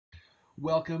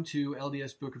Welcome to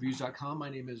LDSBookReviews.com. My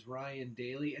name is Ryan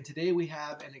Daly, and today we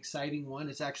have an exciting one.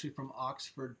 It's actually from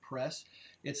Oxford Press.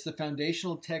 It's the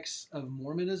Foundational Texts of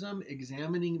Mormonism,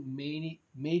 Examining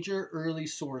Major Early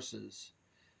Sources.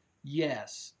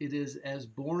 Yes, it is as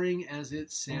boring as it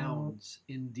sounds,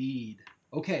 indeed.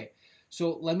 Okay,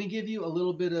 so let me give you a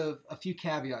little bit of a few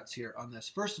caveats here on this.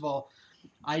 First of all,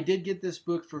 I did get this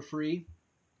book for free.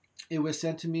 It was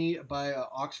sent to me by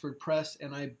Oxford Press,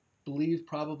 and I believe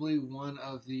probably one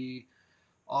of the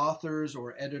authors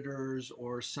or editors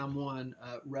or someone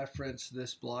referenced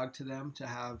this blog to them to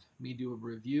have me do a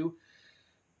review.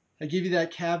 I give you that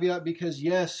caveat because,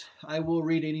 yes, I will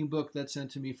read any book that's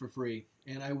sent to me for free,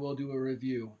 and I will do a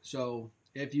review. So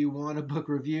if you want a book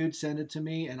reviewed, send it to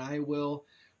me, and I will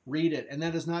read it. And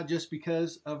that is not just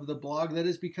because of the blog. That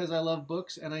is because I love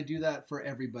books, and I do that for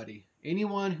everybody.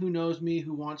 Anyone who knows me,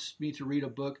 who wants me to read a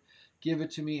book, give it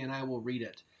to me, and I will read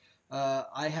it.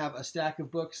 I have a stack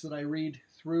of books that I read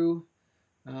through,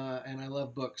 and I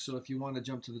love books. So if you want to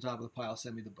jump to the top of the pile,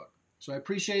 send me the book. So I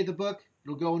appreciate the book.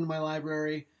 It'll go into my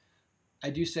library. I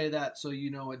do say that so you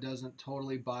know it doesn't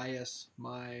totally bias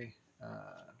my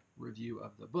review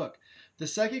of the book. The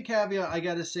second caveat I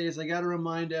got to say is I got to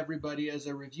remind everybody as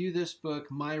I review this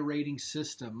book, my rating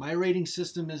system. My rating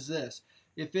system is this.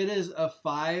 If it is a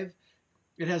 5,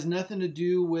 it has nothing to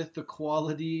do with the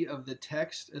quality of the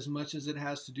text as much as it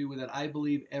has to do with that I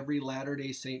believe every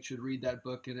Latter-day Saint should read that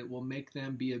book and it will make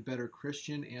them be a better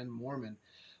Christian and Mormon.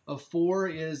 A 4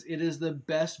 is it is the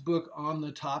best book on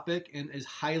the topic and is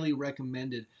highly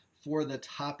recommended for the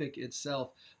topic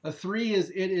itself. A 3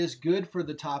 is it is good for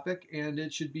the topic and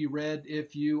it should be read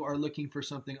if you are looking for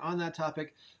something on that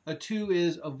topic. A 2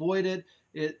 is avoid it.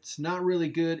 It's not really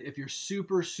good. If you're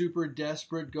super, super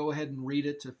desperate, go ahead and read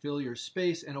it to fill your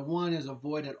space. And a 1 is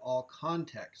avoid at all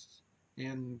contexts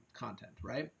and content,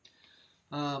 right?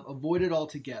 Avoid it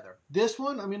altogether. This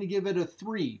one, I'm going to give it a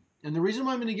 3. And the reason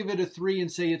why I'm going to give it a 3 and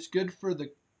say it's good for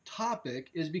the topic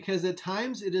is because at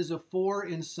times it is a 4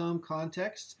 in some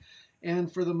contexts. And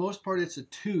for the most part, it's a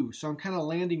 2. So I'm kind of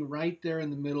landing right there in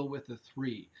the middle with a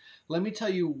 3. Let me tell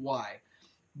you why.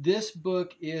 This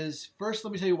book is, first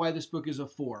let me tell you why this book is a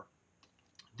 4.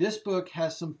 This book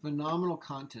has some phenomenal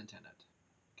content in it,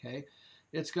 okay?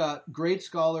 It's got great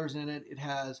scholars in it. It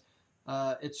has,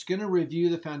 it's going to review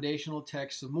the foundational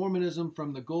texts of Mormonism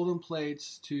from the Golden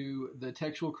Plates to the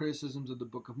textual criticisms of the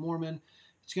Book of Mormon.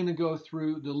 It's going to go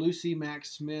through the Lucy Mack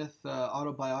Smith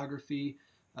autobiography,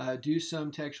 do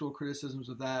some textual criticisms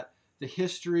of that, the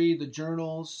history, the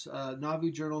journals,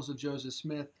 Nauvoo journals of Joseph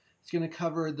Smith. It's going to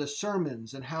cover the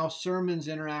sermons and how sermons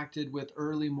interacted with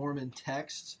early Mormon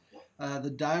texts,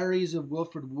 the diaries of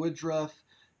Wilford Woodruff,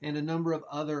 and a number of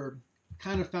other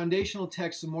kind of foundational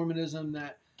texts of Mormonism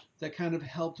that kind of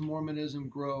helped Mormonism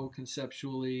grow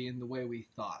conceptually in the way we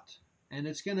thought. And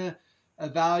it's going to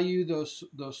value those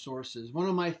sources. One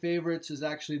of my favorites is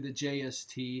actually the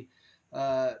JST.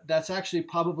 That's actually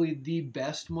probably the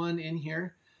best one in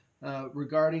here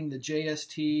regarding the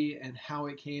JST and how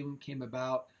it came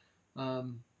about.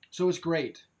 So it's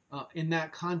great in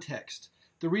that context.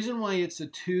 The reason why it's a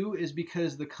 2 is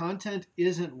because the content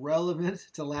isn't relevant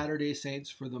to Latter-day Saints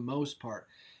for the most part.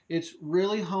 It's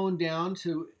really honed down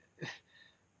to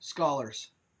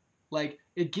scholars. Like,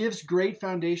 it gives great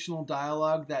foundational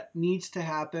dialogue that needs to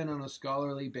happen on a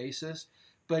scholarly basis.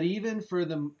 But even for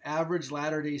the average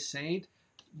Latter-day Saint,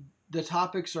 the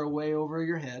topics are way over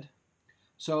your head.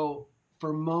 So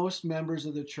for most members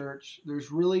of the church,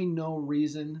 there's really no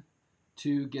reason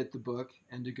to get the book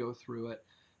and to go through it.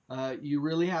 You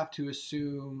really have to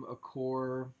assume a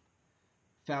core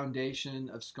foundation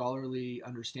of scholarly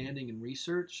understanding and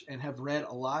research and have read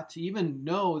a lot to even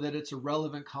know that it's a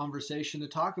relevant conversation to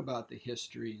talk about the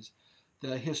history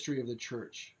of the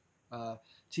church. To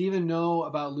even know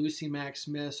about Lucy Mack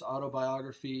Smith's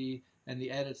autobiography and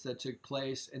the edits that took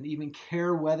place and even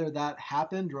care whether that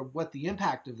happened or what the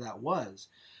impact of that was.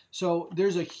 So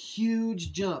there's a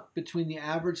huge jump between the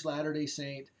average Latter-day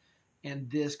Saint and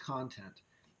this content.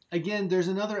 Again, there's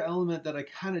another element that I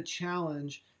kind of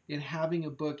challenge in having a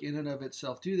book in and of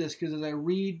itself do this, because as I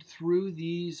read through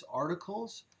these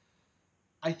articles,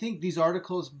 I think these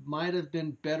articles might have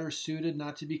been better suited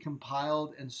not to be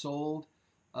compiled and sold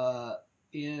on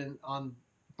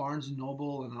Barnes &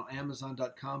 Noble and on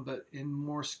Amazon.com, but in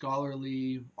more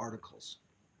scholarly articles,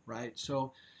 right?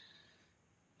 So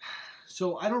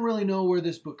I don't really know where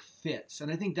this book fits, and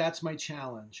I think that's my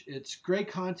challenge. It's great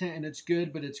content and it's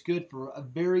good, but it's good for a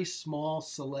very small,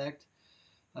 select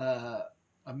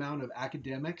amount of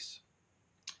academics.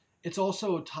 It's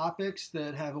also topics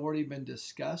that have already been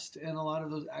discussed in a lot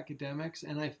of those academics,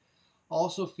 and I've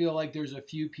also feel like there's a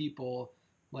few people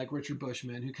like Richard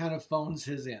Bushman who kind of phones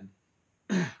his in,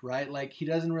 right? Like he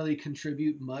doesn't really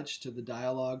contribute much to the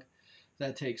dialogue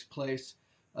that takes place.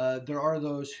 There are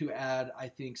those who add, I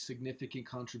think, significant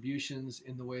contributions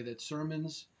in the way that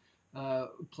sermons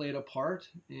played a part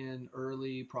in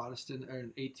early Protestant or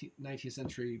 19th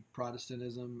century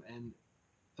Protestantism and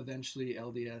eventually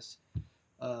LDS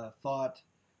thought.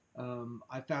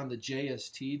 I found the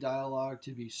JST dialogue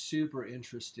to be super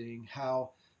interesting,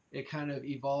 how it kind of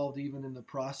evolved even in the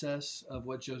process of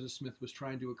what Joseph Smith was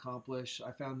trying to accomplish.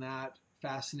 I found that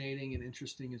fascinating and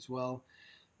interesting as well.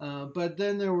 But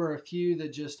then there were a few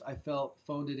that just I felt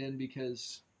phoned it in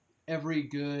because every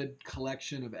good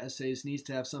collection of essays needs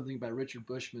to have something by Richard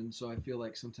Bushman. So I feel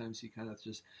like sometimes he kind of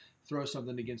just throws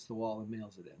something against the wall and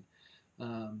mails it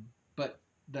in. But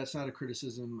that's not a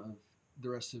criticism of the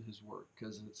rest of his work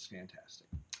because it's fantastic.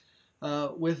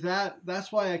 With that,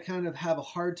 that's why I kind of have a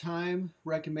hard time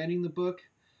recommending the book.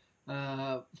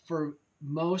 For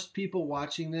most people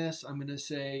watching this, I'm going to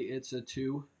say it's a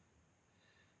 2.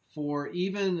 For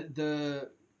even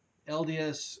the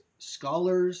LDS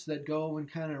scholars that go and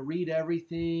kind of read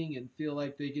everything and feel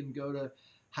like they can go to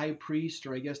high priest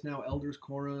or I guess now elders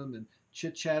quorum and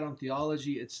chit chat on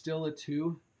theology, it's still a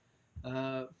 2.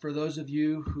 For those of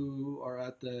you who are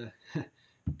at the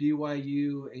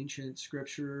BYU Ancient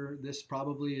Scripture, this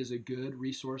probably is a good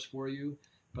resource for you,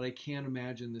 but I can't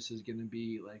imagine this is going to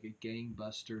be like a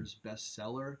gangbusters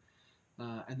bestseller.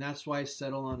 And that's why I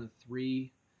settle on a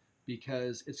 3,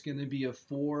 because it's going to be a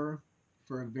 4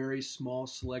 for a very small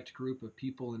select group of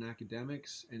people and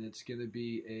academics, and it's going to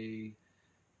be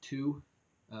a 2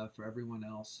 for everyone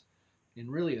else,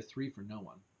 and really a 3 for no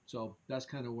one. So that's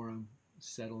kind of where I'm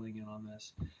settling in on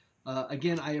this.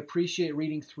 Again, I appreciate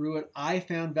reading through it. I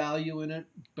found value in it,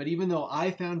 but even though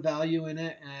I found value in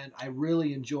it and I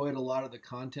really enjoyed a lot of the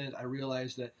content, I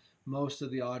realized that most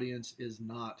of the audience is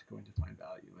not going to find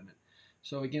value in it.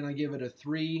 So again, I give it a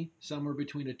 3, somewhere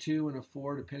between a 2 and a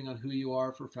 4, depending on who you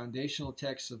are, for Foundational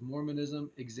Texts of Mormonism,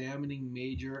 Examining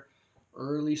Major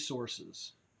Early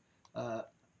Sources.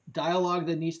 Dialogue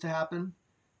that needs to happen.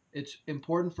 It's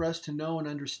important for us to know and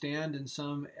understand in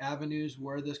some avenues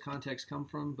where this context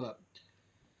comes from, but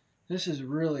this is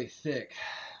really thick,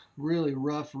 really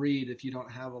rough read if you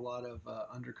don't have a lot of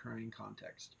undercurrent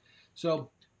context.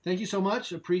 So thank you so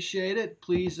much. Appreciate it.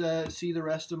 Please see the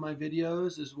rest of my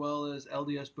videos as well as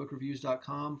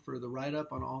ldsbookreviews.com for the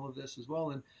write-up on all of this as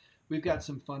well. And we've got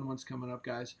some fun ones coming up,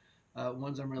 guys.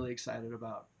 Ones I'm really excited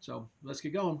about. So let's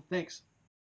get going. Thanks.